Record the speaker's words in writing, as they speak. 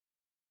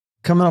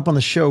Coming up on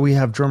the show, we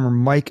have drummer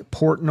Mike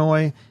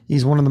Portnoy.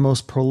 He's one of the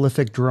most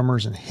prolific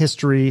drummers in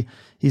history.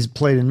 He's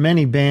played in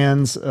many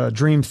bands,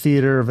 Dream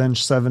Theater,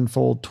 Avenged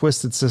Sevenfold,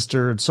 Twisted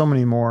Sister, and so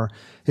many more.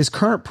 His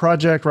current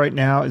project right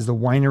now is the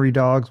Winery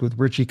Dogs with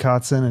Richie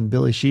Kotzen and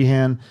Billy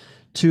Sheehan,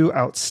 two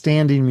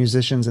outstanding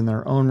musicians in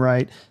their own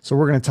right. So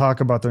we're going to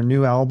talk about their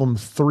new album,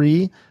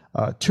 3,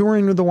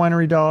 touring with the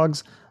Winery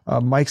Dogs,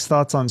 Mike's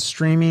thoughts on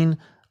streaming,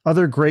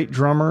 other great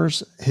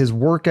drummers, his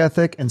work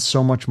ethic, and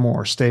so much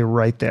more. Stay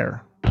right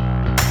there.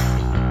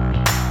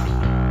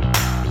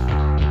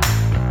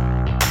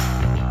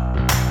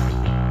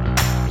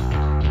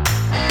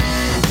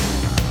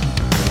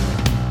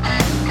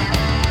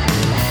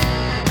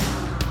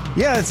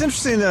 Yeah, it's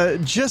interesting.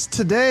 Just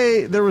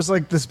today, there was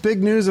like this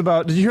big news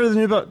about, did you hear the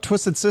news about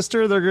Twisted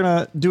Sister? They're going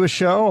to do a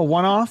show, a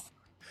one-off.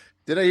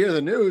 Did I hear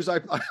the news?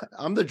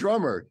 I'm the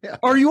drummer. Yeah.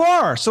 Or you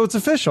are. So it's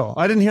official.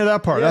 I didn't hear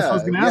that part. That's what I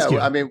was going to ask you.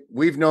 I mean,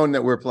 we've known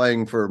that we're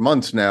playing for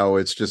months now.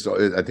 It's just,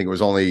 I think it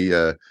was only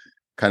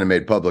kind of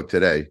made public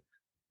today.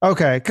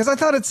 Okay. Because I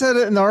thought it said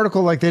in the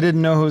article like they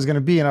didn't know who it was going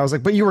to be. And I was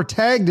like, but you were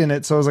tagged in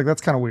it. So I was like,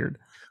 that's kind of weird.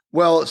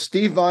 Well,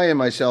 Steve Vai and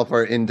myself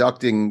are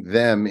inducting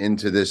them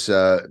into this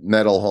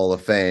Metal Hall of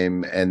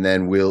Fame, and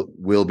then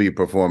we'll be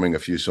performing a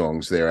few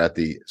songs there at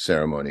the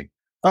ceremony.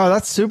 Oh,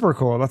 that's super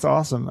cool. That's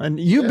awesome. And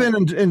you've been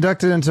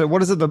inducted into,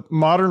 what is it, the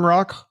Modern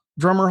Rock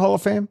Drummer Hall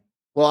of Fame?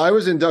 Well, I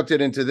was inducted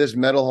into this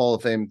Metal Hall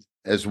of Fame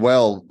as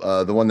well,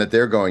 the one that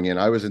they're going in.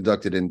 I was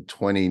inducted in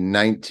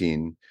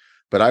 2019,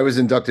 but I was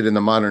inducted in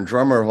the Modern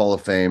Drummer Hall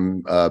of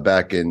Fame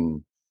back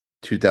in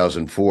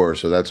 2004.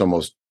 So that's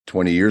almost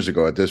 20 years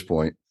ago at this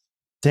point.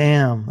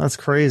 Damn, that's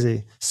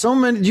crazy. So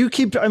many.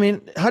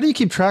 How do you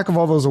keep track of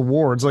all those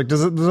awards? Like, do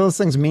those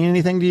things mean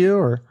anything to you,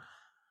 or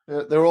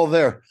they're all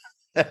there?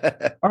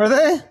 Are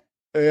they?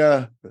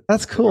 Yeah,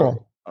 that's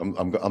cool.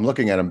 I'm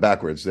looking at them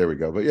backwards. There we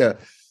go. But yeah,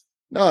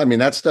 no, I mean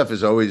that stuff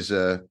is always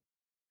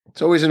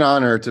it's always an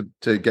honor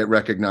to get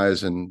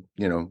recognized and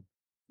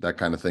that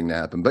kind of thing to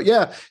happen. But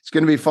yeah, it's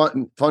going to be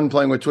fun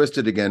playing with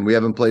Twisted again. We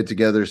haven't played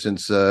together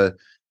since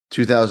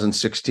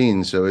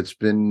 2016, so it's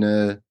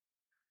been.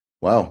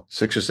 Wow,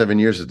 6 or 7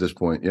 years at this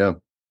point. Yeah.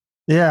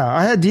 Yeah.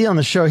 I had D on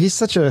the show. He's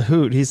such a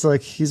hoot. He's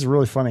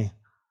really funny.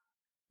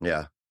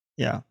 Yeah.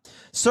 Yeah.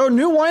 So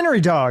new Winery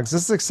Dogs.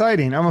 This is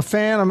exciting. I'm a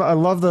fan. I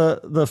love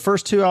the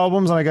first 2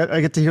 albums, and I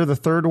get to hear the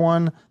third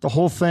one, the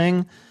whole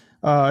thing.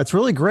 It's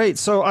really great.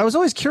 So I was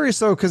always curious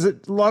though, because a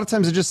lot of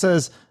times it just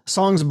says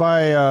songs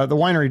by the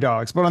Winery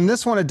Dogs, but on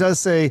this one it does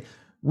say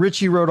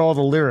Richie wrote all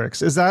the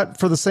lyrics. Is that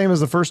for the same as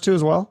the first 2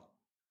 as well?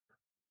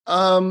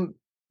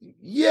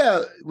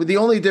 Yeah, the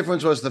only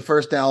difference was the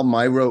first album,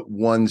 I wrote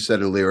one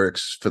set of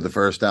lyrics for the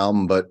first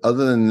album, but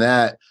other than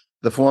that,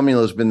 the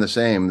formula has been the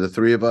same. The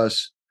 3 of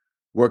us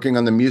working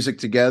on the music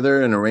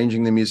together and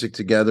arranging the music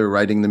together,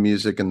 writing the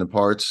music and the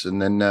parts,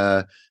 and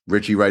then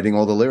Richie writing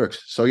all the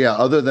lyrics. So yeah,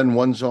 other than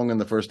one song in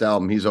the first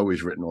album, he's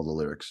always written all the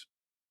lyrics.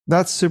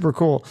 That's super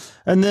cool.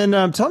 And then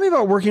tell me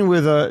about working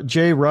with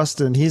Jay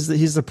Rustin. He's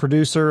the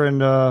producer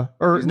and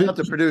he's not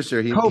the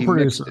producer. He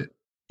co-producer.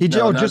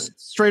 Just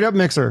straight up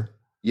mixer.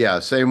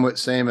 Yeah, same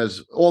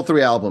as all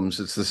 3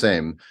 albums. It's the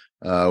same.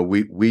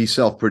 We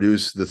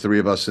self-produce, the 3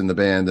 of us in the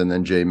band, and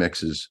then Jay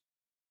mixes.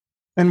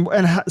 And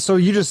so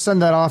you just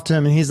send that off to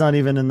him, and he's not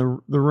even in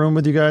the room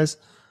with you guys?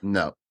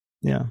 No.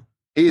 Yeah.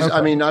 Okay.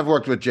 I mean, I've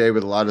worked with Jay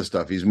with a lot of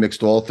stuff. He's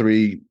mixed all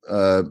 3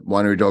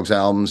 Winery Dogs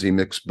albums. He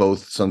mixed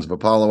both Sons of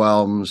Apollo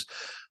albums.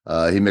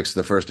 He mixed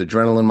the first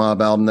Adrenaline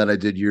Mob album that I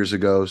did years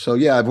ago. So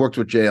yeah, I've worked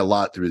with Jay a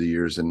lot through the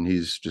years, and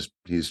he's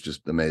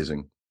just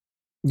amazing.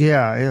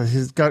 Yeah,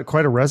 he's got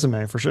quite a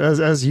resume for sure,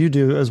 as you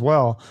do as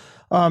well.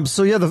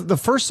 So yeah, the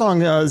first song,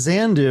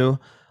 Xandu,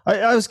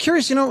 I was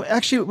curious,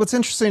 actually what's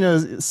interesting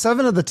is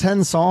 7 of the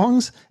 10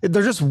 songs,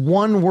 they're just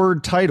one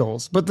word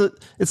titles, but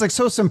it's like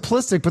so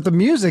simplistic, but the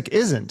music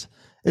isn't.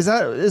 Is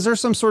there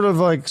some sort of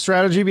like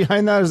strategy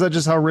behind that? Is that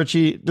just how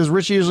does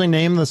Richie usually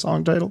name the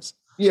song titles?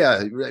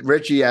 Yeah,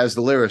 Richie, as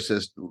the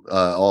lyricist,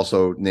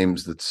 also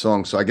names the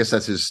song. So I guess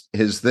that's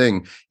his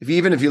thing.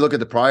 Even if you look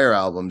at the prior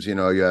albums, you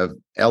have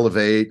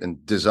Elevate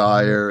and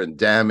Desire and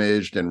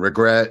Damaged and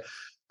Regret.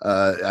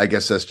 I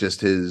guess that's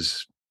just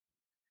his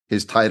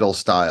title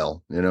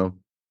style,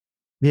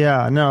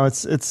 Yeah, no,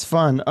 it's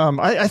fun.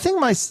 I think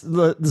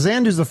the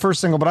Xandu's the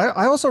first single, but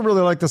I also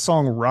really like the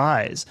song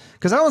Rise,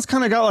 because that one's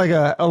kind of got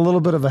like a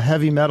little bit of a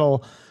heavy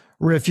metal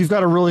riff. You've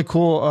got a really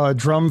cool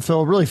drum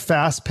fill, really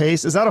fast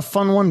pace. Is that a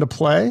fun one to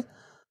play?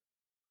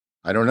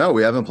 I don't know.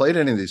 We haven't played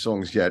any of these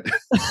songs yet.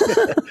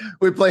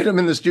 We played them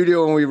in the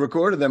studio when we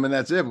recorded them, and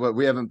that's it. But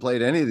we haven't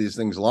played any of these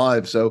things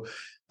live. So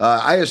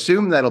I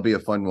assume that'll be a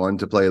fun one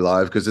to play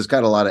live, because it's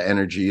got a lot of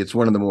energy. It's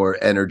one of the more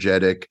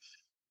energetic.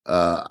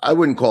 I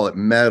wouldn't call it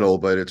metal,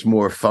 but it's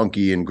more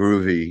funky and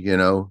groovy.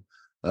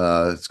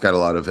 It's got a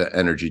lot of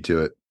energy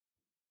to it.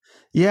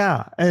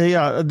 Yeah.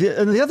 Yeah.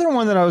 The other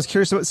one that I was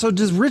curious about, so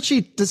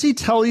does he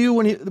tell you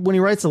when he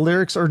writes the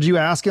lyrics, or do you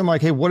ask him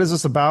like, hey, what is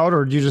this about?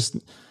 Or do you just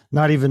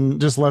not even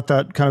just let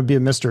that kind of be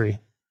a mystery?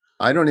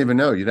 I don't even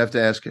know. You'd have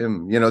to ask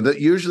him.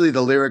 Usually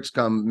the lyrics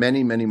come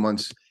many, many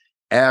months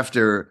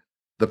after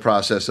the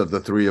process of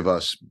the three of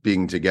us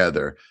being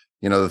together.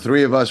 The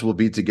three of us will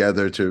be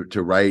together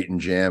to write and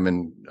jam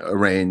and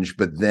arrange,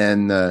 but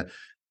then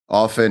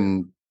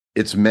often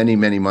it's many,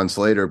 many months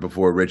later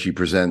before Richie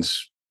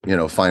presents,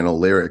 final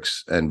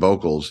lyrics and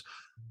vocals.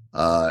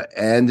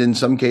 And in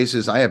some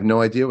cases, I have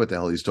no idea what the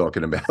hell he's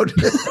talking about.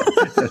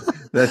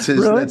 That's his,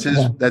 Really?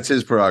 that's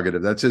his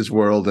prerogative. That's his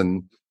world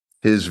and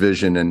his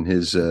vision and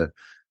his,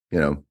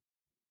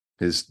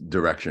 his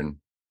direction.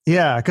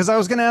 Yeah, because I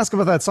was going to ask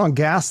about that song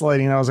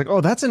 "Gaslighting." And I was like,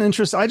 "Oh, that's an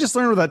interest." I just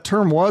learned what that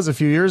term was a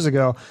few years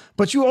ago.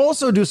 But you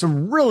also do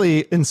some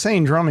really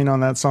insane drumming on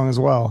that song as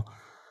well.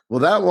 Well,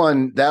 that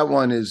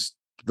one is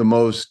the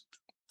most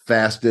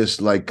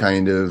fastest, like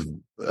kind of,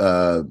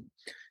 that's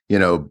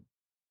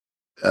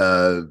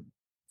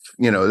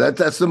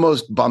the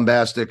most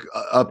bombastic,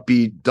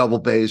 upbeat, double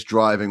bass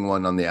driving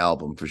one on the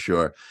album for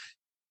sure.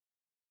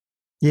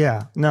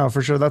 Yeah, no,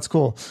 for sure. That's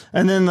cool.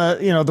 And then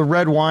the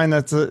red wine,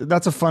 that's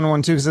a fun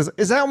one too. Cause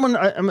is that one?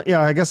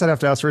 I guess I'd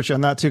have to ask Richie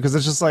on that too. Cause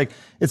it's just like,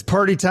 it's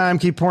party time,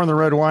 keep pouring the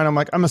red wine.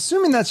 I'm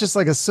assuming that's just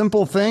like a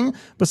simple thing,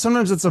 but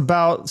sometimes it's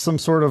about some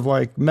sort of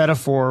like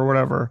metaphor or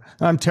whatever.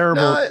 And I'm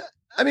terrible. No,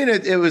 I mean,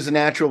 it was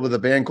natural with a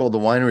band called the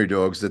Winery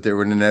Dogs that there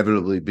would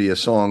inevitably be a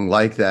song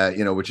like that,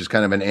 which is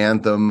kind of an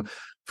anthem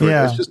for,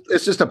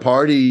 it's just a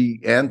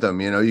party anthem.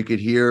 You could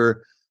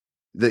hear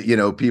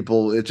that,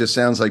 people, it just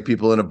sounds like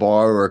people in a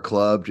bar or a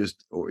club,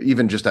 or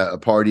even just a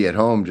party at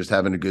home, just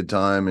having a good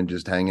time and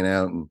just hanging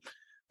out and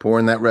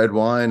pouring that red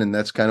wine. And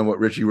that's kind of what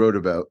Richie wrote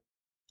about.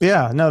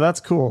 Yeah, no, that's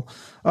cool.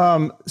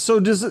 So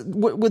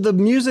with the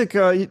music,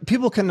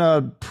 people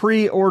can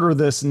pre-order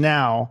this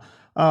now,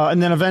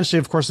 and then eventually,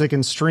 of course, they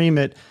can stream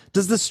it.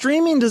 Does the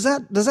streaming, does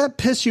that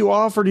piss you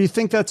off, or do you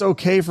think that's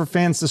okay for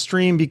fans to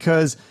stream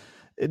because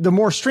the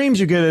more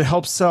streams you get, it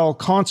helps sell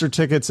concert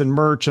tickets and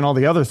merch and all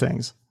the other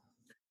things?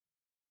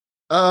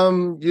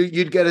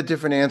 You'd get a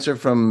different answer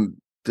from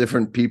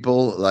different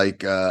people.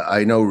 Like,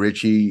 I know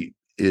Richie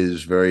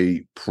is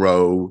very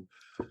pro.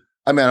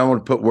 I mean, I don't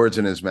want to put words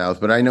in his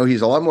mouth, but I know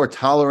he's a lot more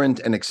tolerant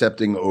and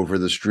accepting over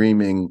the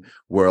streaming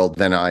world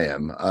than I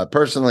am.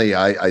 Personally,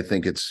 I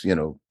think it's,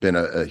 been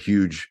a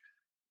huge,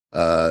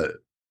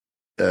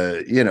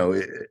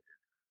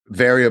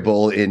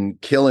 variable in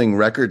killing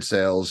record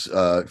sales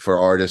for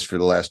artists for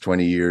the last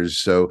 20 years.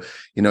 So,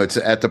 it's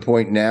at the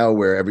point now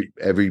where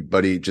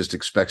everybody just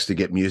expects to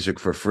get music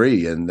for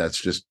free, and that's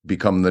just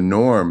become the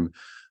norm.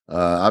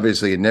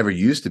 Obviously, it never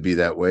used to be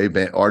that way.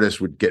 Artists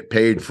would get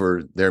paid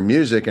for their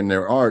music and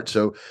their art.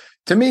 So,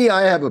 to me,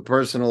 I have a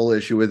personal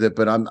issue with it,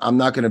 but I'm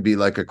not going to be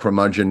like a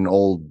curmudgeon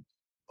old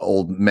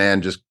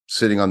man just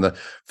sitting on the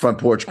front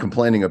porch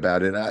complaining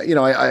about it.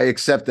 I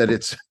accept that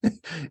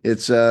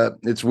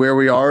it's where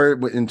we are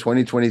in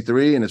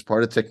 2023, and it's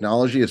part of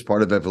technology, it's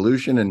part of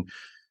evolution, and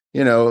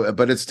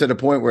but it's to the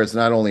point where it's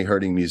not only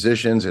hurting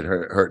musicians, it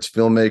hurts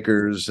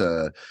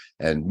filmmakers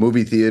and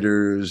movie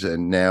theaters,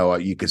 and now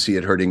you can see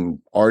it hurting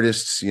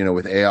artists,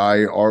 with AI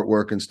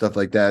artwork and stuff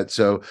like that.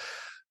 So,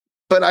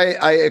 but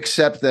I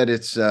accept that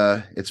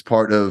it's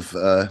part of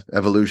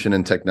evolution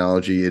and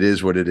technology. It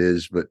is what it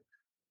is. But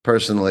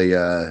personally,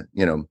 I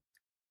don't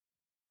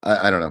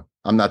know.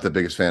 I'm not the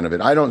biggest fan of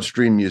it. I don't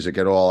stream music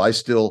at all. I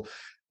still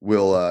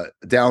will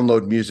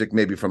download music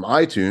maybe from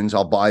iTunes.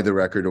 I'll buy the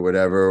record or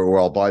whatever, or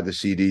I'll buy the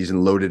CDs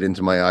and load it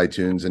into my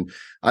iTunes. And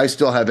I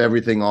still have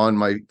everything on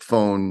my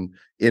phone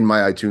in my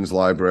iTunes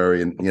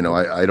library. And,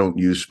 I don't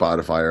use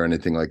Spotify or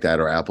anything like that,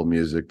 or Apple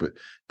Music, but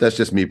that's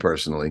just me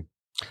personally.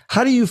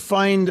 How do you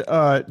find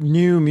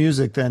new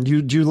music then?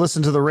 Do you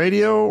listen to the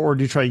radio, or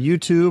do you try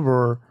YouTube,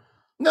 or?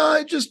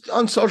 No, just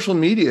on social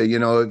media.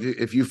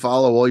 If you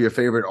follow all your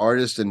favorite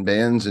artists and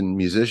bands and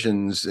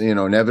musicians,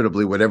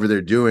 inevitably whatever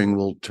they're doing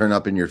will turn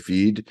up in your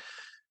feed.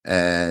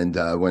 And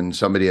when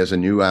somebody has a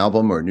new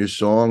album or a new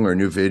song or a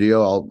new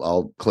video,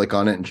 I'll click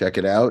on it and check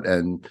it out,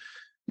 and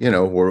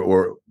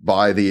or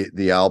buy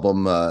the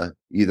album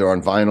either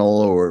on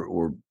vinyl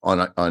or on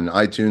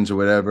iTunes or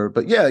whatever.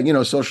 But yeah,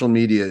 social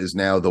media is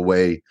now the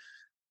way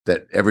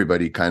that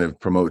everybody kind of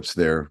promotes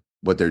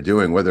what they're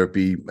doing, whether it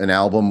be an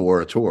album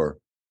or a tour.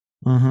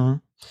 Mm-hmm.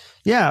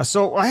 Yeah.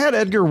 So I had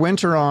Edgar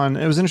Winter on.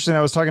 It was interesting.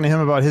 I was talking to him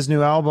about his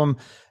new album,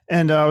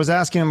 and I was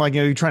asking him, like,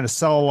 you're trying to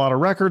sell a lot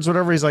of records,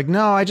 whatever. He's like,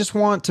 no, I just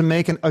want to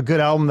make a good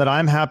album that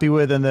I'm happy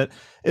with and that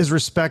is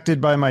respected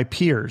by my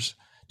peers.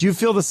 Do you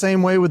feel the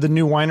same way with the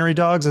new Winery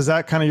Dogs? Is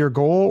that kind of your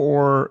goal,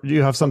 or do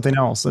you have something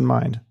else in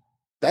mind?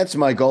 That's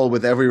my goal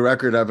with every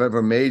record I've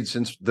ever made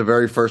since the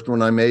very first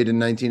one I made in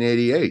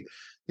 1988.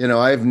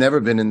 I've never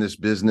been in this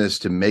business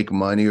to make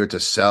money or to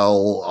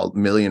sell a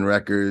million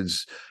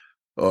records.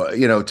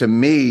 To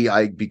me,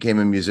 I became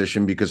a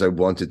musician because I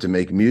wanted to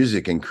make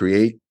music and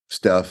create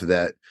stuff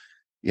that,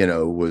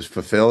 was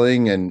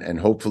fulfilling and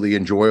hopefully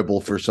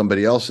enjoyable for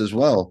somebody else as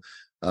well.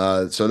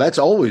 So that's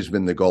always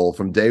been the goal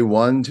from day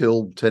one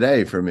till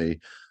today for me.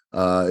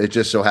 It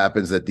just so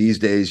happens that these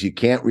days you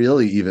can't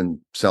really even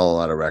sell a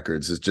lot of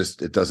records.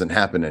 It doesn't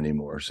happen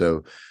anymore.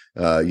 So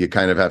you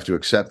kind of have to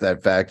accept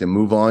that fact and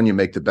move on. You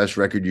make the best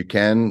record you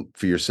can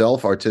for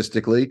yourself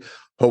artistically.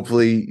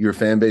 hopefully your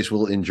fan base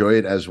will enjoy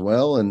it as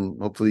well,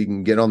 and hopefully you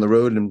can get on the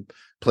road and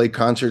play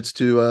concerts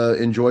to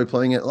enjoy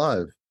playing it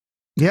live.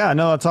 Yeah,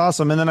 no, that's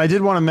awesome. And then I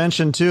did want to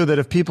mention too that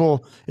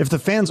if the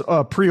fans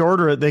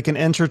pre-order it, they can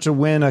enter to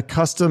win a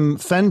custom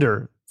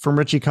Fender from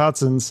Richie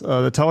Kotzen's,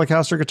 the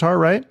Telecaster guitar,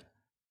 right?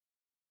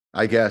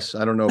 I guess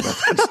I don't know about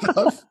that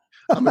stuff.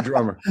 I'm a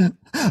drummer.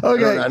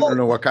 Okay, I don't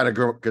know what kind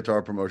of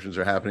guitar promotions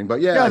are happening,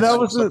 but yeah, that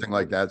was something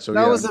like that. So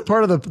that was a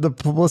part of the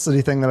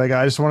publicity thing that I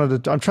got. I just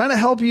wanted to. I'm trying to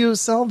help you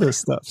sell this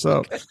stuff. So,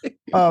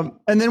 okay.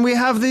 And then we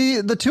have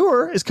the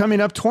tour is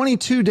coming up,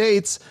 22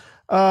 dates.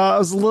 I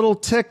was a little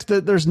ticked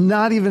that there's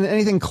not even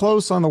anything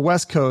close on the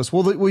West Coast.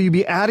 Will you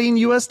be adding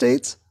U.S.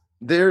 dates?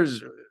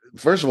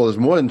 First of all, there's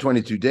more than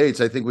 22 dates.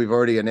 I think we've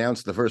already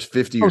announced the first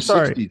 50 or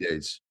 60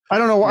 dates. I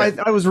don't know.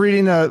 Yeah. I was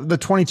reading the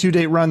 22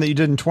 date run that you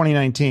did in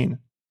 2019.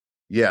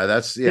 Yeah,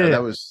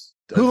 that was.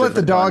 Who let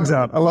the dogs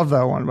out? I love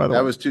that one, by the way.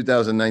 That was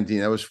 2019.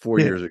 That was 4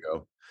 years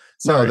ago.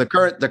 Sorry.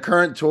 No, the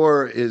current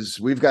tour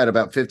we've got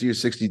about 50 or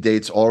 60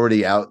 dates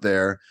already out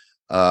there.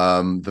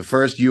 The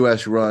first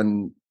U.S.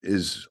 run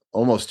is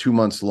almost 2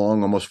 months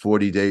long, almost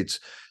 40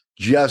 dates,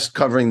 just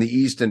covering the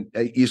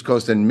East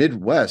Coast and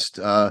Midwest.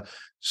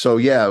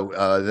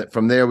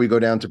 From there we go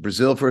down to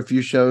Brazil for a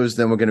few shows.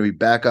 Then we're going to be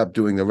back up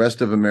doing the rest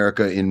of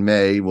America in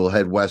May. We'll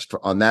head west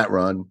on that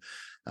run.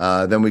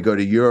 Then we go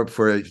to Europe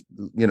for a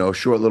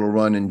short little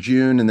run in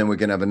June, and then we're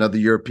going to have another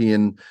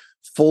European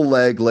full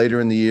leg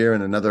later in the year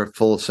and another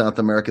full South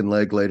American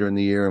leg later in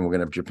the year, and we're going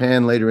to have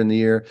Japan later in the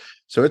year.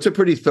 So it's a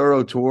pretty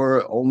thorough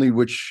tour, only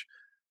which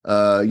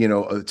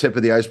a tip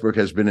of the iceberg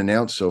has been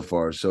announced so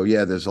far. So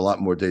yeah, there's a lot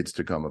more dates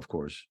to come, of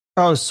course.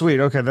 Oh, sweet.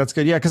 Okay, that's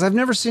good. Yeah, because I've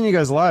never seen you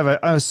guys live.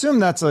 I assume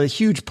that's a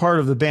huge part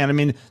of the band. I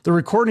mean, the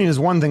recording is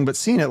one thing, but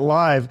seeing it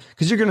live,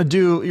 because you're going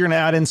to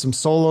add in some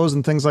solos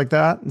and things like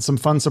that, and some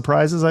fun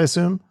surprises, I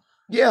assume.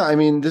 Yeah, I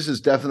mean, this is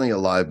definitely a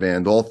live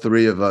band. All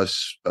three of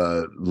us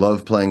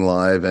love playing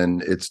live,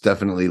 and it's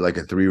definitely like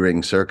a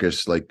three-ring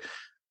circus. Like,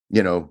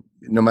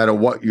 no matter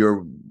what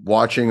you're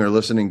watching or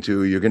listening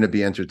to, you're going to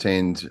be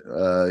entertained.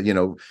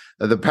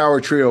 The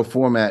power trio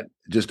format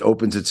just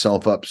opens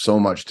itself up so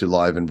much to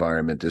live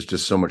environment. There's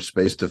just so much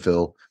space to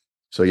fill.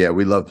 So yeah,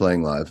 we love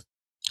playing live.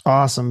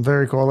 Awesome.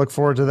 Very cool. I look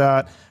forward to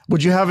that.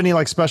 Would you have any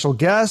special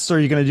guests? Or are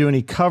you going to do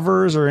any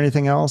covers or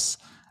anything else?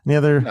 Any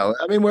other? No,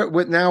 I mean,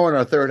 we're now on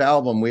our third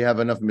album. We have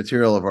enough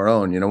material of our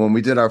own. When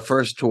we did our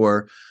first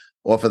tour,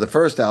 or for the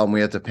first album, we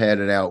had to pad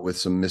it out with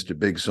some Mr.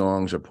 Big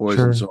songs or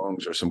Poison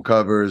songs or some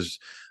covers.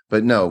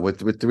 But no,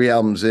 with 3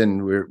 albums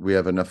in, we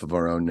have enough of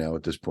our own now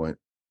at this point.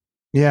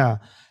 Yeah.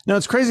 No,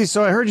 it's crazy.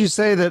 So I heard you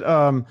say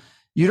that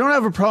you don't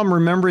have a problem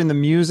remembering the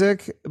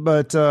music,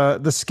 but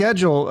the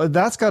schedule,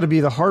 that's got to be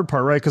the hard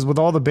part, right? Because with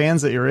all the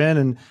bands that you're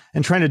in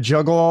and trying to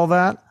juggle all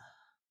that.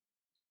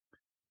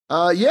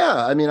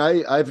 Yeah. I mean,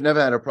 I've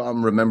never had a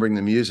problem remembering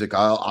the music.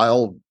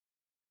 I'll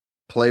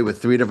play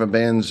with 3 different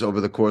bands over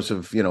the course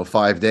of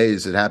 5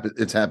 days.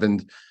 It's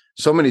happened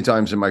so many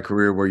times in my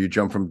career where you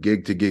jump from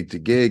gig to gig to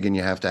gig, and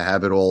you have to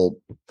have it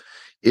all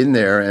in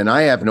there. And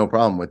I have no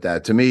problem with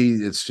that. To me,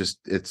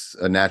 it's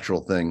a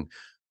natural thing.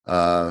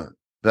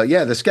 But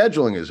yeah, the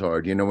scheduling is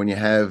hard. When you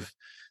have,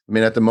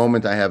 at the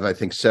moment I have, I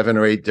think 7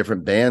 or 8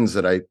 different bands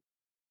that I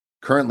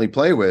currently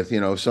play with,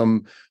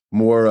 some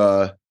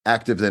more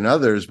active than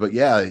others, but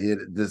yeah,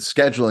 the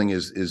scheduling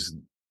is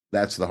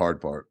that's the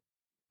hard part.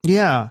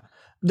 Yeah.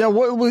 Now,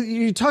 what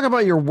you talk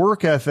about your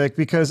work ethic,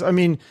 because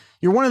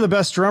you're one of the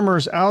best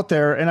drummers out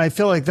there, and I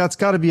feel like that's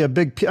got to be a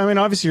big.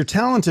 Obviously you're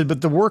talented,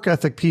 but the work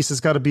ethic piece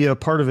has got to be a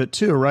part of it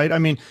too, right?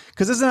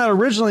 Because isn't that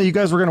originally you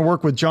guys were going to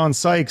work with John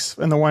Sykes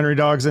and the Winery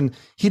Dogs, and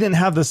he didn't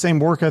have the same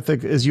work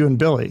ethic as you and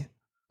Billy?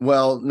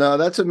 Well, no,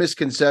 that's a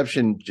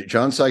misconception.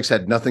 John Sykes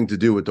had nothing to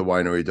do with the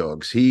Winery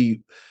Dogs.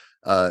 He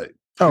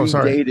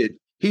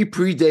He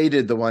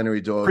predated the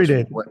Winery Dogs.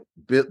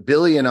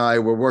 Billy and I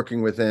were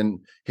working with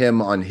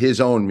him on his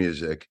own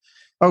music.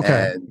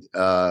 Okay.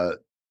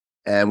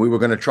 And we were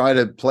going to try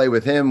to play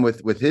with him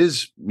with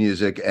his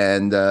music.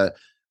 And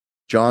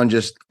John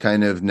just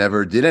kind of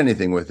never did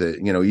anything with it.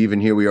 Even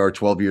here we are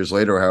 12 years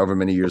later, or however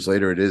many years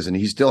later it is, and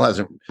he still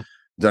hasn't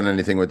done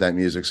anything with that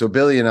music. So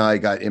Billy and I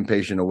got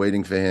impatient of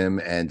waiting for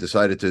him and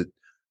decided to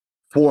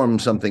form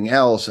something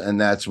else. And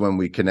that's when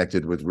we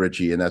connected with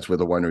Richie, and that's where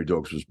the Winery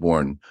Dogs was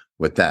born,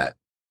 with that.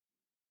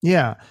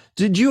 Yeah.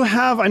 Did you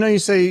have, I know you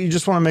say you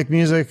just want to make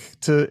music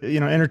to,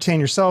 entertain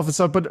yourself and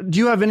stuff, but do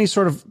you have any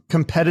sort of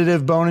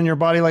competitive bone in your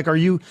body? Like, are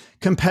you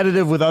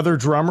competitive with other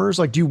drummers?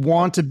 Like, do you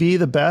want to be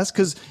the best?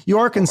 Because you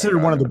are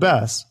considered one of the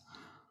best.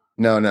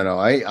 No.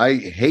 I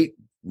hate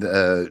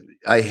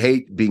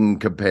being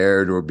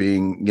compared or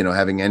being,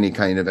 having any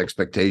kind of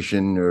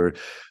expectation or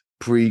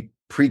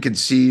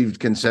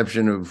preconceived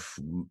conception of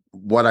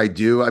what I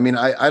do.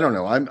 I don't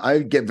know.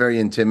 I get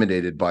very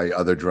intimidated by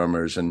other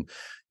drummers, and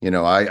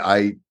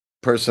I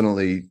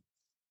personally,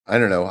 I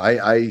don't know.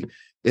 I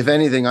if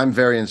anything, I'm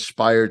very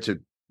inspired to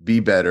be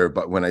better.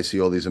 But when I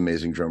see all these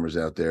amazing drummers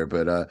out there,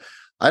 but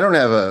I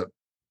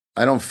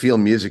don't feel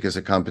music as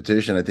a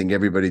competition. I think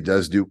everybody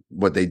does do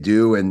what they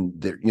do, and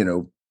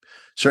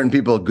certain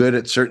people are good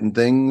at certain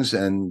things,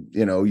 and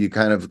you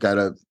kind of got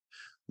to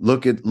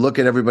look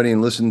at everybody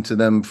and listen to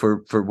them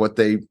for what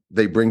they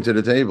bring to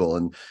the table.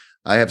 And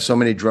I have so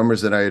many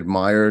drummers that I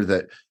admire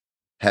that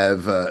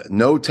have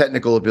no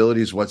technical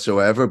abilities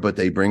whatsoever, but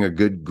they bring a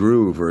good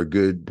groove or a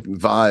good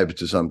vibe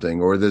to something.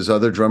 Or there's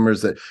other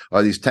drummers that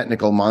are these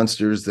technical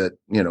monsters that,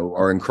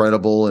 are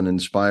incredible and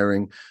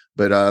inspiring.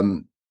 But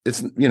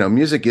it's,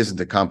 music isn't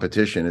a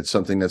competition. It's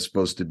something that's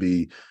supposed to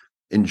be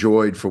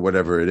enjoyed for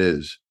whatever it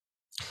is.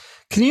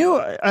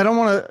 I don't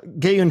want to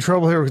get you in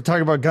trouble here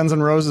talking about Guns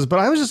N' Roses, but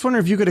I was just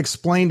wondering if you could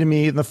explain to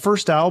me the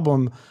first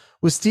album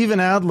with Steven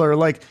Adler,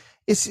 like,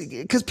 it's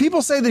because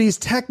people say that he's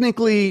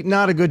technically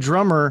not a good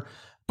drummer,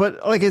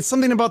 but like it's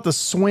something about the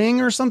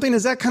swing or something.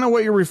 Is that kind of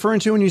what you're referring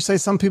to when you say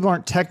some people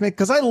aren't technical?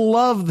 Because I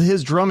love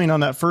his drumming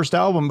on that first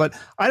album, but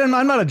I'm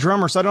not a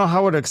drummer, so I don't know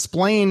how to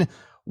explain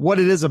what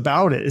it is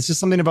about it. It's just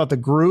something about the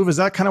groove. Is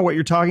that kind of what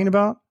you're talking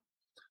about?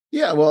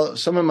 Yeah, well,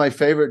 some of my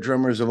favorite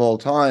drummers of all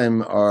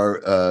time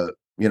are,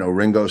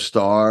 Ringo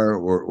Starr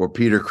or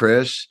Peter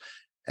Criss.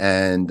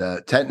 And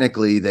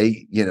technically,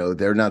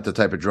 they're not the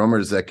type of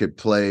drummers that could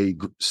play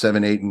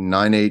 7/8 and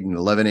 9/8 and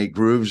 11/8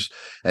 grooves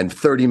and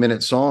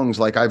 30-minute songs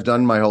like I've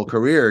done my whole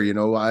career.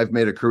 I've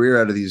made a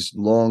career out of these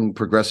long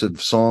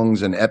progressive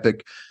songs and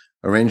epic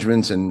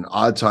arrangements and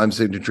odd time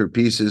signature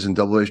pieces and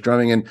double bass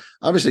drumming. And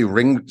obviously,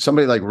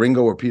 somebody like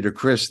Ringo or Peter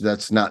Criss,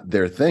 that's not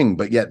their thing.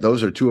 But yet,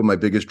 those are two of my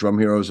biggest drum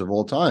heroes of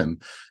all time.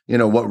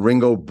 What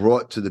Ringo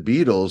brought to the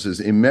Beatles is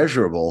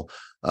immeasurable.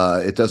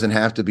 It doesn't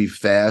have to be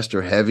fast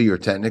or heavy or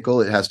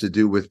technical. It has to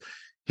do with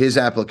his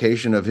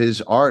application of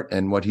his art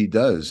and what he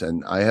does.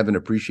 And I have an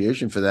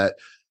appreciation for that,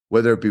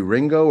 whether it be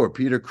Ringo or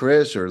Peter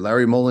Criss or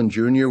Larry Mullen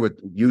Jr. with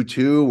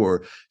U2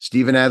 or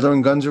Steven Adler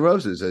and Guns N'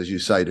 Roses, as you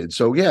cited.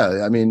 So,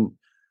 yeah, I mean,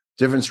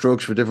 different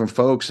strokes for different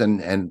folks.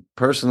 And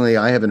personally,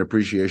 I have an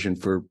appreciation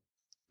for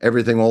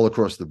everything all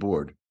across the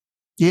board.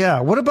 Yeah.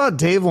 What about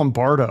Dave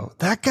Lombardo?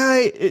 That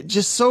guy,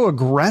 just so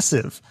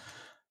aggressive.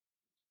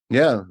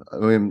 Yeah, I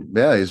mean,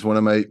 yeah, he's one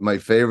of my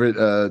favorite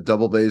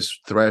double bass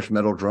thrash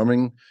metal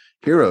drumming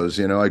heroes.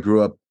 I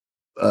grew up,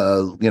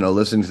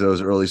 listening to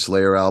those early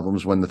Slayer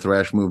albums when the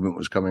thrash movement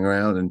was coming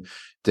around, and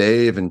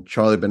Dave and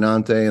Charlie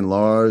Benante and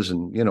Lars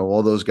and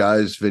all those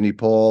guys, Vinnie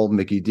Paul,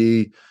 Mickey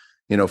D.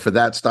 For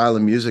that style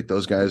of music,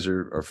 those guys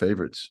are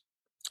favorites.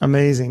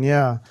 Amazing,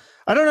 yeah.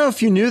 I don't know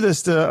if you knew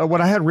this. When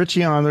I had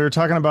Richie on, they were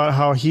talking about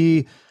how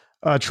he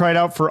tried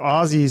out for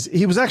Ozzy's.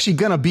 He was actually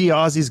going to be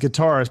Ozzy's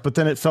guitarist, but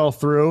then it fell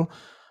through.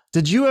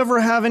 Did you ever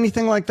have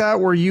anything like that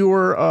where you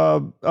were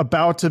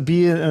about to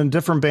be in a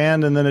different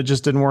band and then it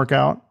just didn't work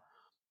out?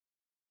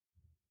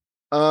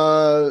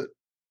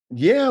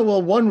 Yeah,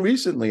 well, one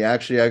recently,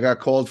 actually. I got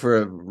called for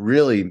a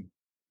really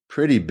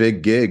pretty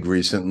big gig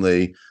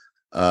recently.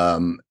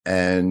 I'm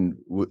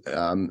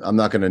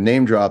not going to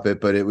name drop it,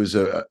 but it was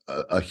a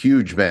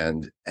huge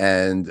band,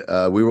 and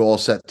we were all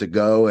set to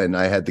go, and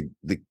I had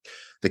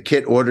the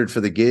kit ordered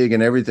for the gig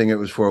and everything. It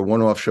was for a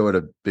one-off show at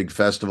a big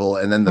festival,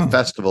 and then the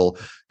festival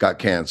got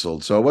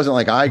canceled. So it wasn't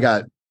like I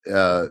got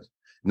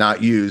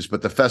not used,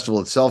 but the festival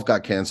itself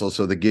got canceled,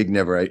 so the gig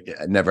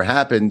never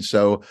happened.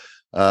 So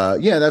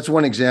yeah, that's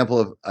one example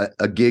of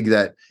a gig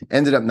that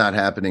ended up not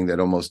happening that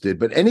almost did.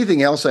 But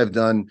anything else I've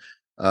done,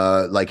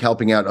 like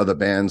helping out other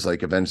bands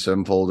like Avenged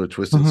Sevenfold or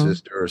Twisted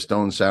Sister or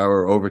Stone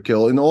Sour or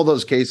Overkill, in all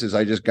those cases,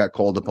 I just got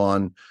called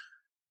upon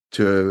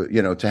to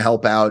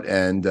help out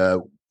and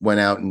went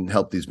out and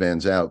helped these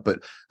bands out. But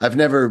I've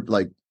never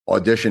like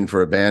auditioned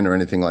for a band or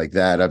anything like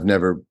that. I've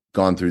never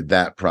gone through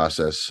that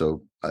process.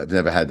 So I've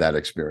never had that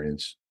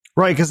experience.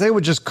 Right. Cause they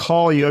would just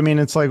call you. I mean,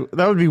 it's like,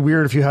 that would be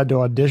weird if you had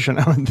to audition,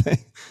 I would think.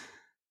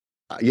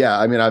 Yeah.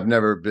 I mean, I've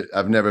never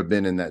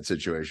been in that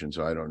situation,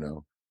 so I don't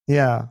know.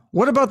 Yeah.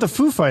 What about the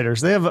Foo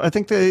Fighters? I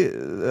think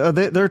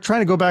they're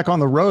trying to go back on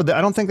the road.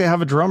 I don't think they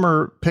have a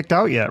drummer picked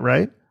out yet,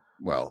 right?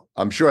 Well,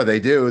 I'm sure they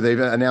do. They've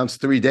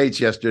announced 3 dates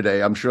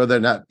yesterday. I'm sure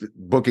they're not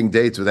booking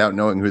dates without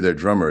knowing who their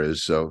drummer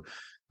is. So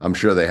I'm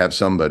sure they have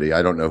somebody.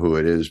 I don't know who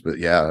it is, but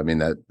yeah, I mean,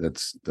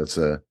 that's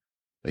a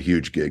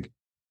huge gig.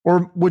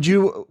 Or would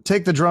you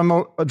take the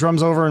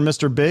drums over in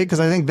Mr. Big?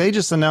 Because I think they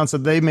just announced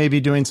that they may be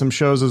doing some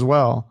shows as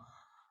well.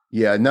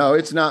 Yeah, no,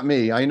 it's not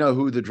me. I know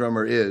who the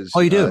drummer is.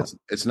 Oh, you do?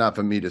 It's not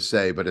for me to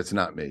say, but it's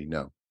not me.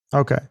 No.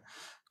 Okay,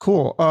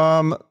 cool.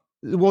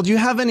 Well, do you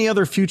have any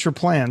other future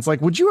plans?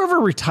 Like, would you ever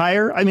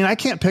retire? I mean, I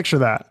can't picture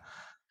that.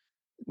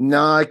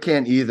 No, I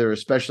can't either,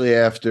 especially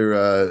after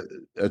a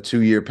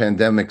 2-year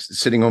pandemic,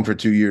 sitting home for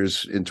 2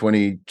 years in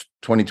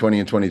 2020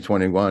 and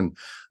 2021.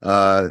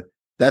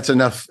 That's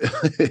enough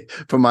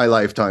for my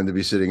lifetime to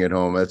be sitting at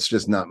home. That's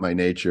just not my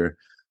nature.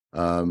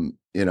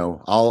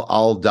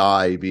 I'll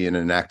die being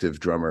an active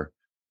drummer.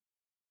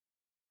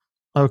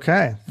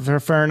 Okay,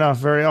 fair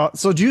enough.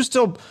 So do you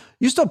still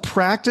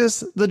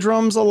practice the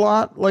drums a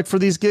lot, like for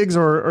these gigs,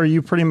 or are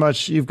you pretty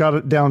much, you've got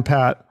it down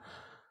pat?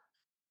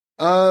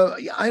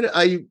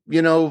 I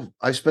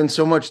spend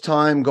so much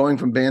time going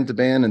from band to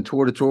band and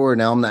tour to tour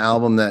and album to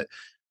album that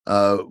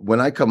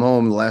when I come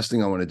home, the last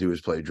thing I want to do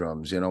is play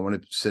drums. I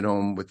want to sit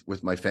home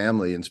with my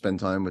family and spend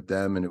time with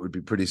them. And it would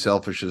be pretty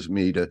selfish of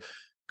me to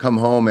come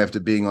home after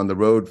being on the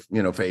road,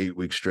 for 8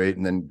 weeks straight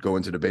and then go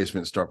into the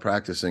basement and start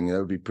practicing. That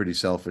would be pretty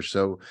selfish.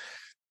 So,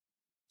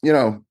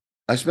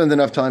 I spend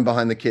enough time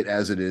behind the kit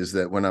as it is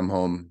that when I'm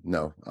home,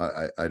 no,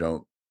 I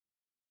don't.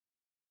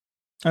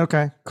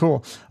 Okay,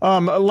 cool.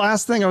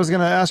 Last thing I was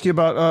going to ask you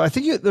about, I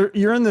think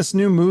you're in this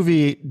new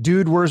movie,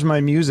 Dude, Where's My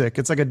Music?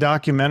 It's like a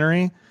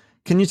documentary.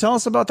 Can you tell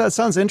us about that?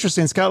 Sounds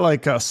interesting. It's got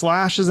like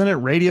Slash, isn't it?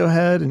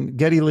 Radiohead and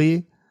Geddy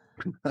Lee.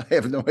 I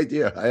have no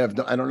idea.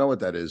 I don't know what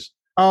that is.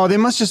 Oh, they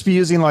must just be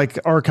using like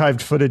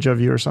archived footage of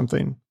you or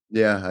something.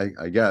 Yeah,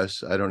 I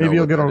guess. I don't know. Maybe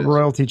you'll get a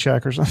royalty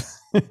check or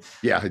something.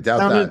 Yeah, I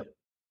doubt that.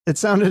 It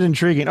sounded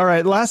intriguing. All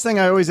right. Last thing,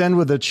 I always end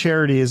with a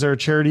charity. Is there a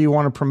charity you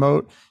want to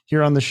promote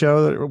here on the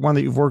show, one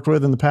that you've worked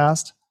with in the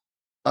past?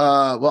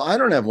 Well, I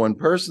don't have one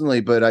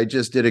personally, but I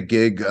just did a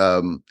gig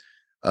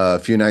a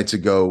few nights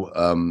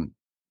ago,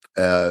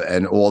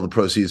 and all the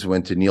proceeds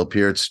went to Neil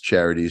Peart's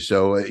charity.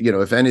 So,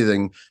 if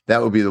anything,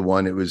 that would be the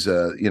one. It was,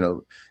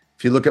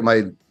 if you look at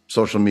my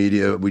social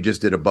media, we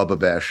just did a Bubba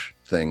Bash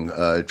thing,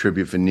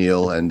 tribute for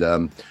Neil.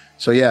 And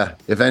so, yeah,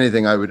 if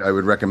anything, I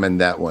would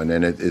recommend that one.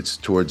 And it's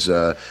towards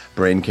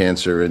brain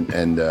cancer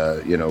and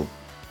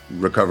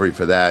recovery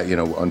for that.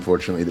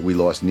 Unfortunately, that we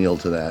lost Neil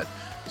to that.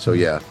 So,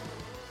 yeah.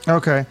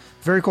 Okay.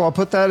 Very cool. I'll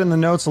put that in the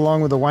notes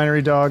along with the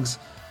Winery Dogs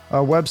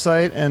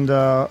website, and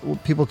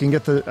people can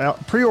get the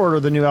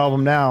pre-order the new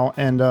album now,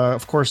 and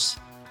of course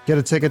get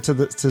a ticket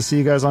to see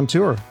you guys on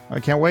tour. I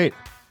can't wait.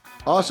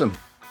 Awesome.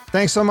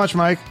 Thanks so much,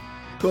 Mike.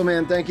 Cool,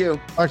 man. Thank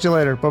you. Talk to you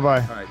later.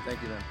 Bye-bye. All right.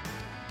 Thank you, man.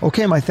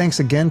 Okay, my thanks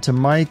again to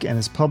Mike and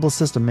his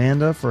publicist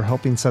Amanda for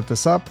helping set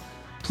this up.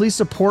 Please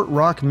support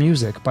rock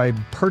music by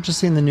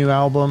purchasing the new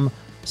album,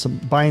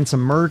 buying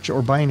some merch,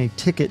 or buying a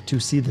ticket to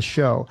see the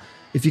show.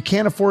 If you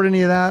can't afford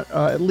any of that,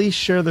 at least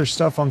share their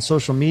stuff on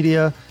social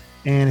media.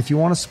 And if you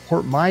want to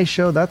support my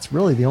show, that's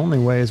really the only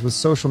way, is with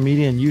social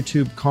media and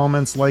YouTube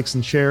comments, likes,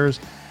 and shares.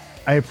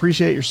 I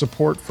appreciate your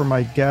support for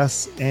my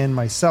guests and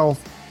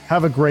myself.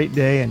 Have a great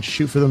day and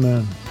shoot for the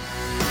moon.